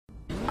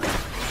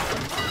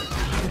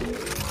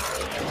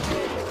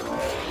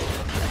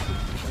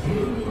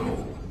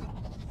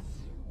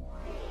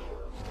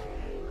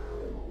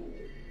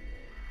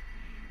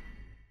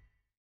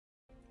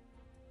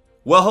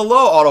Well,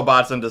 hello,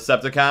 Autobots and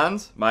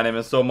Decepticons. My name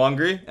is So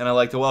Mungry, and I'd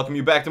like to welcome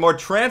you back to more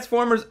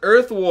Transformers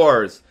Earth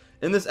Wars.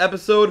 In this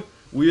episode,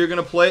 we are going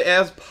to play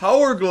as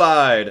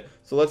Powerglide.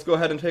 So let's go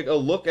ahead and take a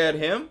look at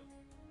him.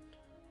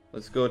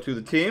 Let's go to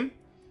the team.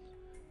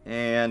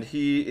 And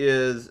he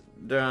is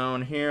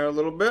down here a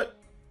little bit.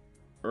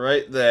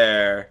 Right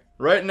there.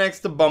 Right next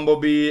to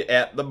Bumblebee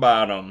at the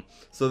bottom.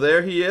 So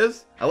there he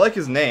is. I like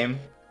his name.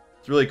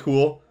 It's really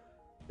cool.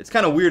 It's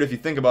kind of weird if you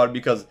think about it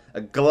because a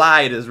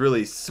glide is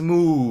really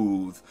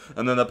smooth.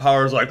 And then the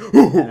power is like,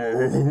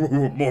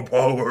 more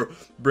power.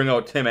 Bring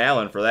out Tim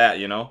Allen for that,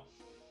 you know?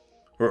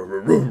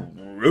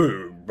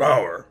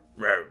 Power.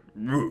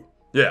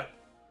 Yeah.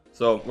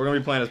 So we're going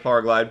to be playing as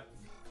Powerglide.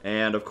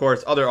 And of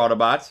course, other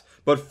Autobots.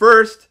 But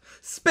first,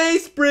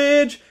 Space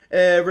Bridge.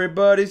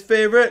 Everybody's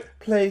favorite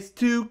place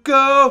to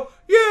go.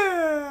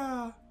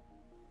 Yeah!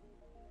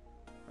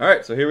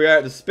 Alright, so here we are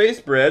at the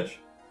Space Bridge.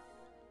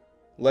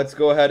 Let's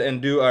go ahead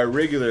and do our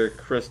regular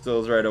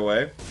crystals right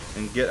away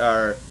and get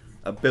our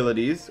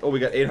abilities. Oh, we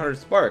got 800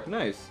 spark.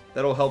 Nice.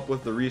 That'll help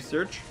with the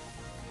research.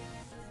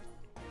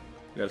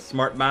 We got a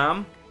smart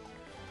bomb.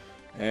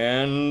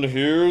 And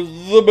here's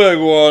the big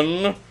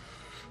one.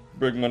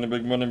 Big money,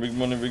 big money, big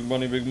money, big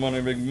money, big money,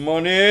 big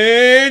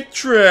money.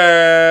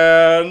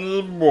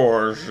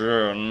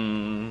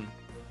 Transportation.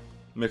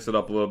 Mix it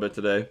up a little bit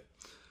today.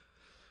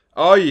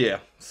 Oh yeah.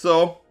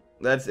 So,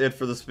 that's it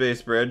for the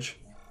Space Bridge.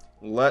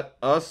 Let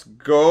us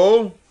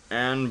go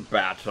and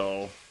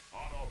battle.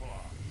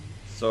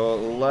 So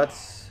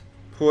let's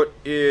put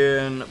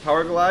in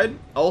Powerglide.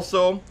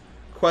 Also,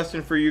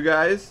 question for you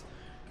guys.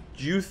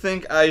 Do you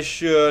think I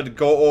should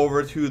go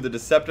over to the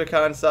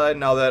Decepticon side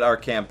now that our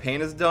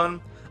campaign is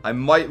done? I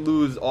might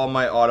lose all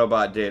my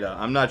Autobot data.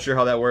 I'm not sure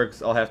how that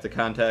works. I'll have to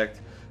contact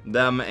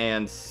them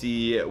and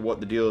see what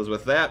the deal is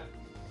with that.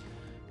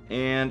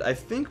 And I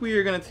think we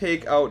are going to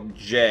take out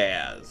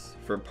Jazz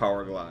for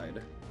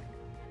Powerglide.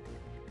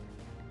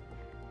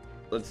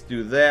 Let's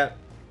do that.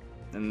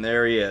 And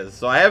there he is.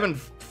 So I haven't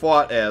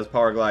fought as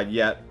Powerglide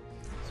yet.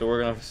 So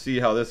we're going to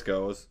see how this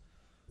goes.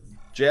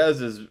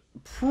 Jazz is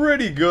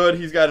pretty good.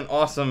 He's got an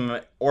awesome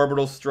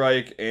orbital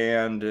strike.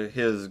 And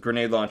his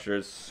grenade launcher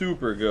is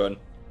super good.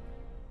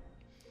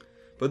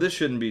 But this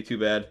shouldn't be too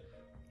bad.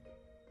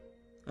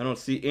 I don't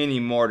see any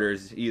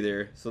mortars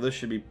either. So this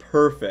should be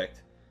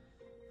perfect.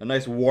 A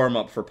nice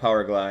warm-up for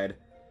Powerglide.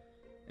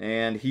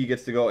 And he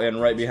gets to go in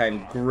right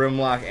behind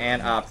Grimlock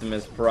and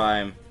Optimus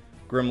Prime.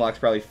 Grimlock's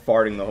probably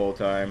farting the whole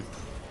time.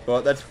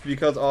 But that's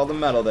because all the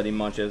metal that he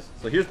munches.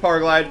 So here's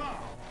Powerglide.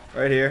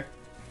 Right here.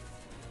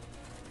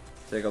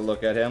 Take a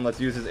look at him. Let's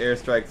use his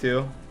airstrike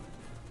too.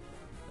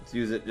 Let's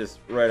use it just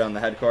right on the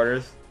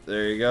headquarters.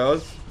 There he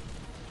goes.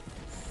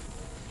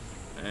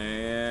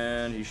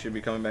 And he should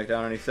be coming back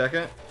down any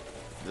second.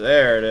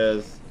 There it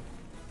is.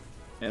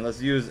 And let's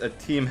use a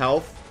team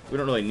health. We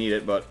don't really need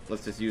it, but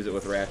let's just use it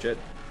with Ratchet.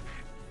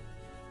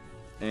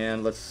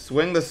 And let's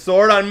swing the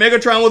sword on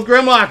Megatron with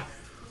Grimlock.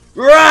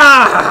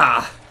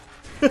 Rah!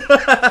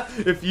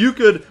 If you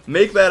could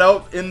make that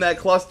out in that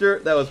cluster,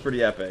 that was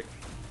pretty epic.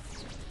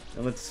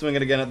 And let's swing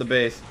it again at the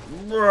base.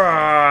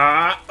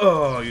 Rah!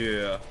 Oh,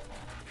 yeah.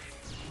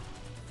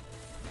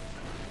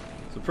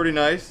 So pretty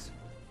nice.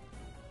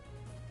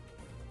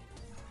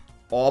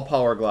 All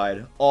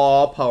Powerglide.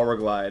 All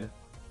Powerglide.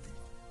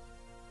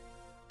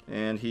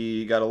 And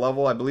he got a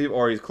level, I believe,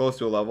 or he's close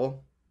to a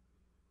level.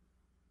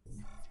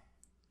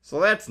 So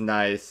that's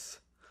nice.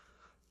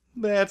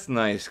 That's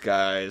nice,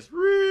 guys.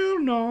 Real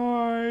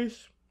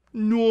nice.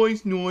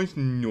 Nice, nice,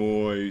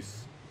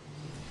 nice.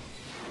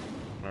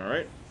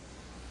 Alright.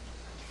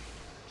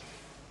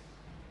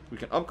 We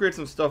can upgrade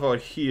some stuff out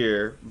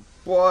here,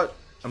 but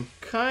I'm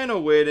kind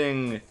of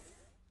waiting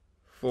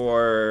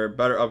for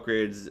better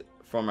upgrades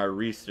for my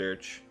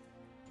research.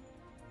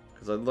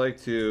 Because I'd like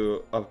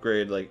to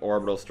upgrade like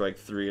Orbital Strike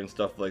 3 and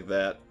stuff like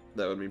that.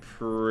 That would be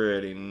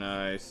pretty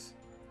nice.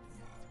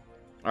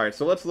 Alright,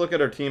 so let's look at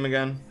our team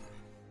again.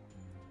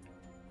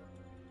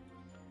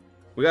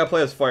 We gotta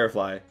play as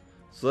Firefly.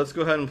 So let's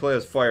go ahead and play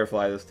as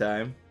Firefly this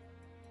time.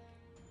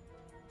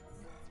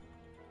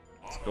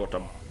 Let's go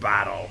to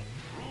battle.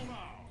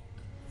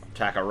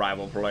 Attack a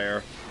rival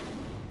player.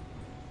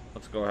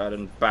 Let's go ahead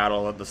and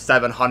battle at the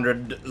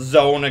 700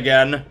 zone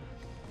again.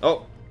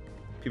 Oh,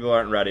 people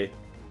aren't ready.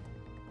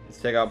 Let's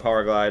take out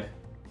Powerglide.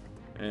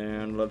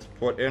 And let's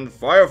put in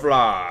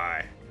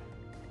Firefly.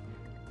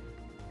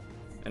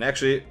 And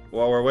actually,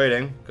 while we're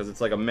waiting, because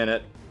it's like a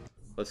minute,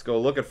 let's go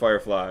look at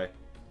Firefly.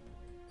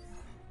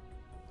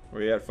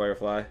 Where you at,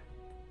 Firefly?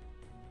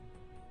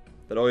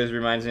 That always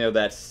reminds me of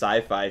that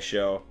sci-fi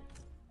show.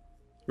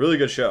 Really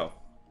good show.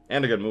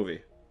 And a good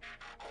movie.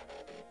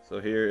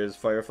 So here is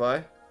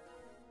Firefly.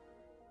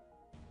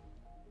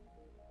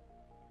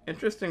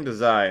 Interesting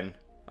design.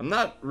 I'm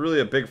not really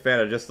a big fan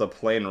of just the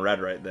plain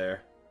red right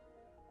there.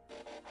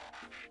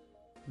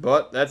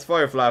 But that's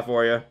Firefly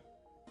for you.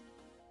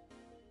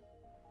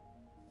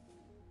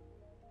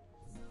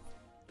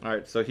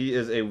 Alright, so he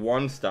is a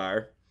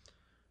 1-star.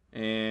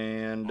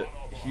 And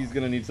he's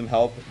going to need some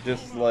help,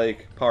 just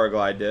like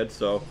Powerglide did,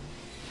 so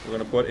We're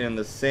going to put in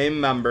the same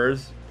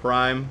members.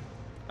 Prime,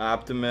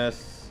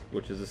 Optimus,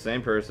 which is the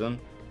same person.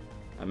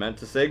 I meant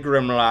to say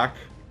Grimlock.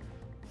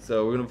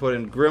 So we're going to put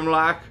in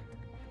Grimlock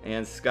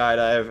and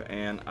Skydive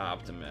and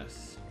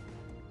Optimus.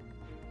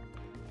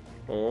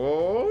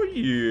 Oh,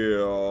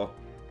 yeah.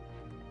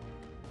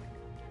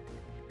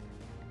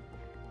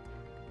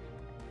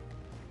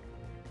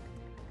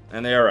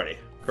 And they are ready.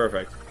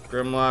 Perfect.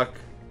 Grimlock,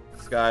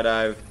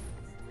 Skydive,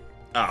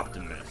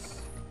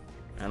 Optimus.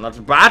 And let's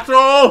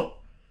battle!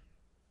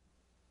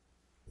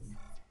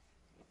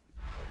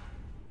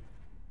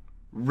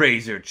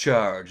 Razor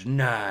Charge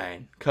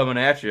 9 coming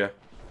at you.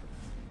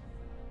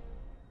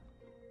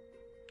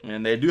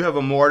 And they do have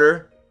a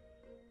mortar.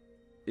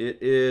 It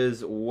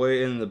is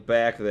way in the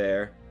back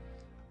there.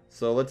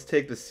 So let's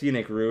take the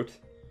scenic route.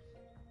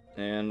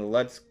 And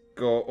let's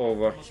go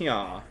over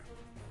here.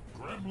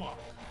 Grimlock.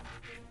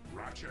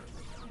 Ratchet.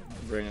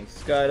 Bring in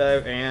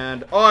Skydive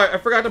and... Oh, I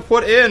forgot to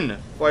put in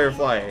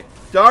Firefly.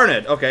 Darn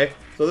it. Okay,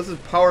 so this is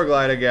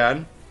Powerglide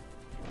again.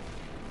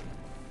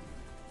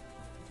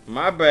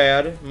 My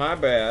bad. My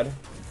bad. I'm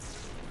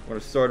going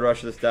to sword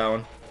rush this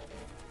down.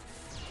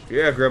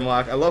 Yeah,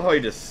 Grimlock. I love how he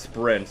just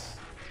sprints.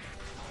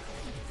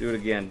 Do it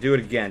again. Do it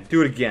again.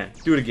 Do it again.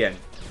 Do it again.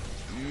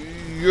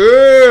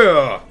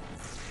 Yeah!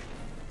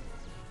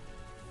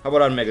 How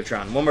about on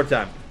Megatron? One more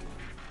time.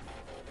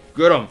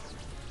 Get him.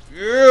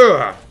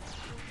 Yeah!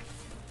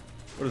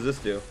 What does this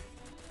do?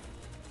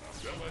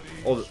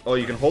 Oh,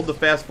 you can hold the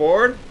fast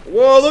forward?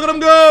 Whoa, look at him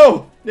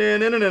go!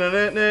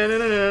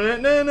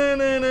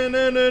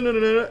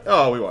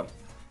 Oh, we won.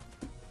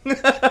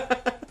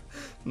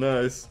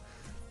 Nice.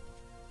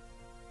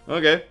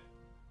 Okay.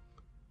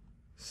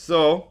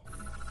 So,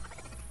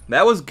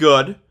 that was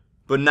good,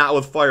 but not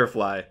with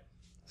Firefly.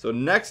 So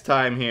next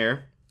time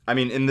here, I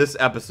mean in this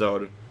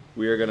episode,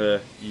 we are going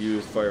to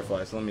use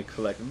Firefly. So let me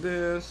collect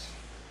this.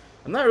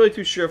 I'm not really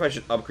too sure if I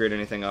should upgrade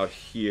anything out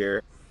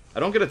here. I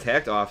don't get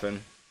attacked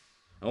often.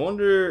 I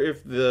wonder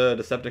if the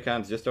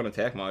Decepticons just don't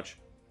attack much.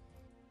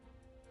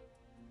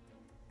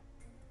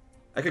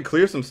 I could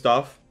clear some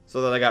stuff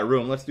so that I got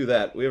room. Let's do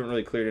that. We haven't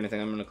really cleared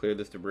anything. I'm going to clear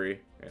this debris.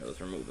 Yeah,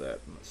 let's remove that.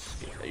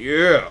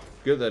 Yeah!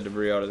 Get that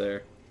debris out of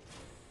there.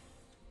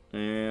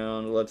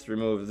 And let's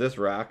remove this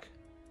rock.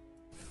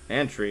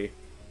 And tree.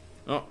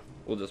 Oh,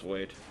 we'll just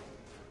wait.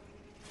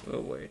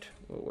 We'll wait.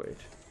 We'll wait.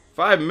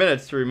 5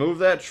 minutes to remove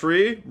that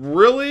tree?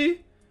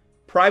 Really?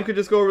 Prime could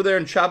just go over there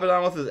and chop it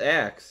down with his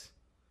axe.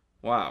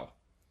 Wow.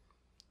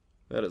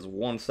 That is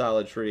one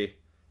solid tree.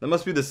 That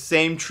must be the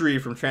same tree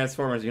from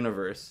Transformers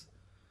Universe.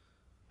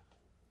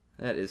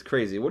 That is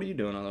crazy. What are you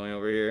doing on the way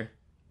over here?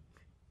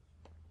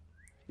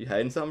 You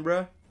hiding something,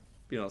 bruh?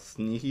 Being all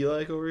sneaky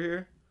like over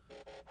here?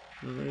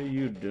 What are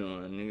you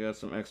doing? You got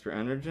some extra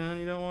energy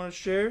you don't want to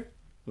share?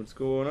 What's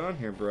going on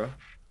here, bruh?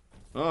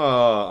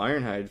 Oh,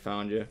 Ironhide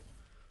found you.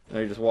 Now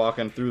you're just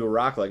walking through the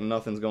rock like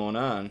nothing's going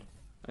on.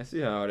 I see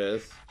how it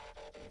is.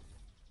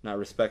 Not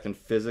respecting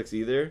physics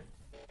either.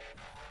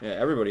 Yeah,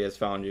 everybody has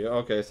found you.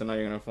 Okay, so now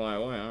you're gonna fly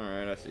away.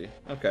 Alright, I see.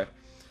 Okay.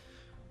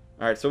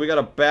 Alright, so we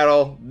gotta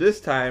battle.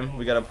 This time,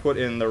 we gotta put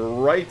in the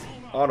right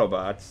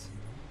Autobots.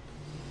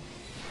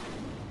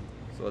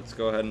 So let's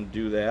go ahead and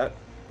do that.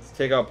 Let's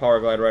take out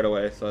Powerglide right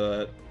away so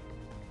that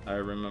I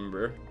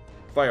remember.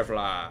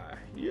 Firefly.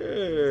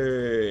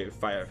 Yay!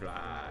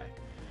 Firefly.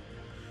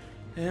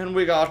 And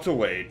we got to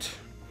wait.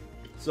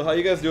 So how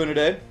you guys doing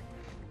today?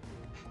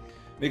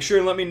 Make sure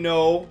and let me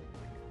know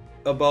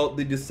about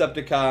the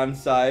Decepticon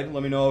side.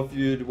 Let me know if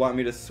you'd want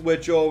me to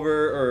switch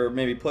over or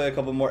maybe play a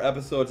couple more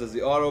episodes as the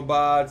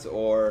Autobots,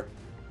 or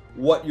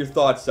what your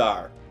thoughts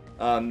are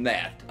on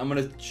that. I'm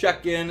going to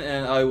check in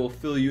and I will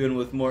fill you in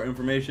with more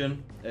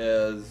information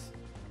as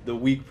the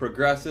week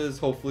progresses.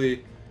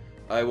 Hopefully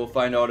I will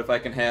find out if I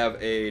can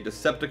have a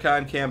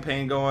Decepticon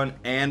campaign going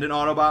and an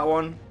Autobot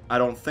one. I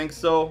don't think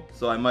so,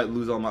 so I might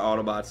lose all my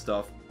Autobot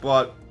stuff,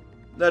 but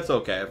that's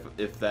okay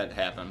if that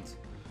happens,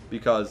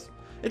 because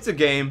it's a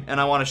game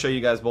and I want to show you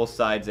guys both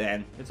sides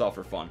and it's all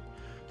for fun.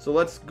 So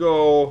let's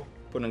go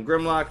put in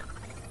Grimlock,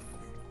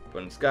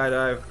 put in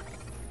Skydive,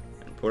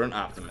 and put in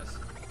Optimus.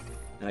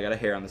 And I got a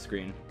hair on the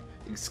screen.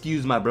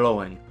 Excuse my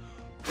blowing.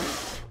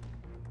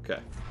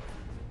 Okay.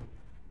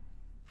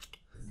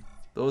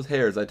 Those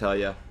hairs, I tell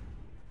ya.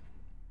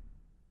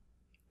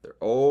 They're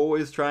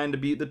always trying to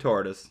beat the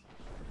tortoise.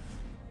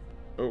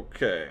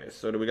 Okay,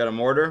 so do we got a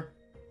mortar?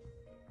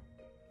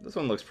 This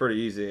one looks pretty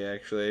easy,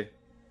 actually.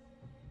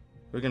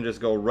 We can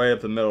just go right up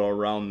the middle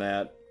around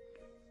that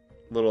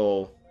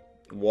little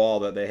wall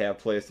that they have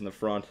placed in the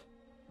front.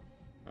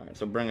 Alright,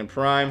 so bring in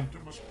Prime.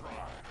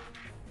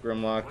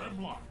 Grimlock.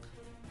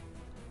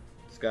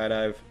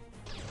 Skydive.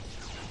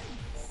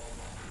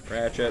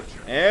 Ratchet.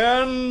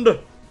 And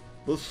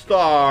the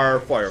star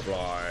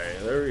Firefly.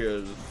 There he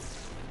is.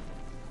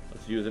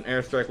 Let's use an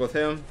airstrike with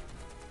him.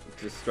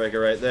 Let's just strike it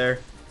right there.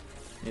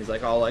 He's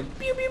like all like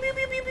pew pew pew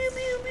pew pew pew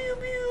pew pew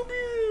pew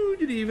pew.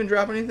 Did he even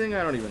drop anything?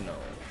 I don't even know.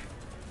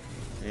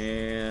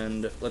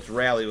 And let's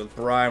rally with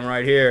Prime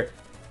right here.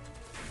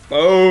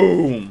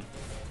 Boom!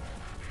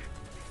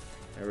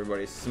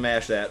 Everybody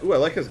smash that. Ooh, I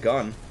like his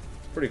gun.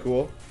 Pretty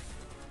cool.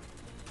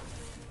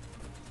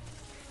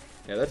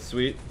 Yeah, that's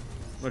sweet.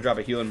 I'm gonna drop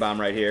a healing bomb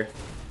right here.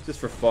 Just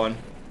for fun.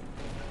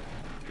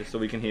 Just so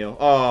we can heal.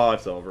 Oh,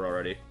 it's over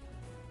already.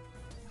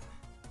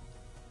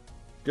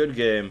 Good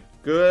game.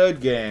 Good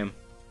game.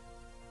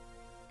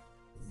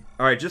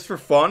 Alright, just for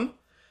fun,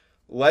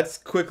 let's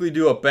quickly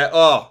do a battle.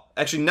 Oh,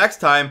 actually, next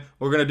time,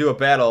 we're going to do a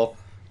battle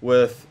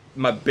with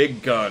my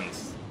big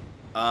guns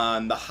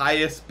on the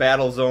highest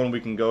battle zone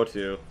we can go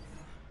to.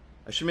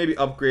 I should maybe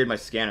upgrade my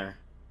scanner.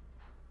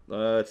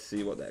 Let's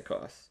see what that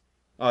costs.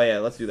 Oh, yeah,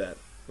 let's do that.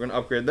 We're going to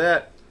upgrade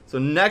that. So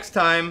next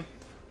time,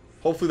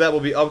 hopefully that will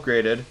be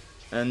upgraded,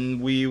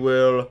 and we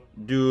will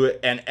do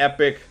an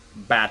epic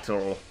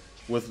battle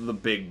with the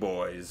big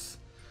boys.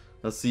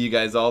 I'll see you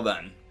guys all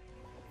then.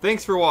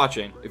 Thanks for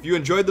watching. If you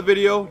enjoyed the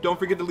video, don't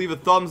forget to leave a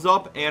thumbs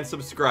up and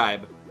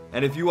subscribe.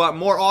 And if you want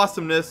more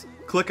awesomeness,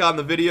 click on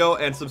the video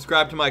and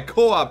subscribe to my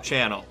co-op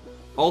channel.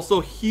 Also,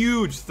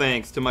 huge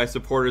thanks to my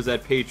supporters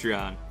at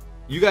Patreon.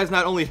 You guys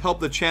not only help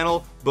the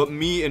channel, but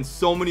me in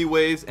so many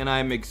ways, and I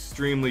am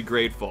extremely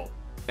grateful.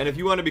 And if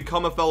you want to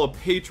become a fellow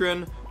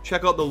patron,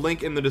 check out the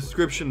link in the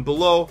description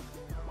below.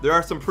 There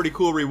are some pretty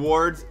cool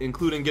rewards,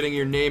 including getting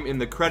your name in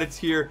the credits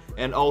here,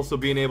 and also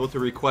being able to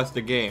request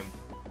a game.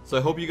 So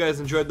I hope you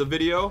guys enjoyed the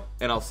video,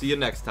 and I'll see you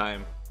next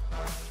time.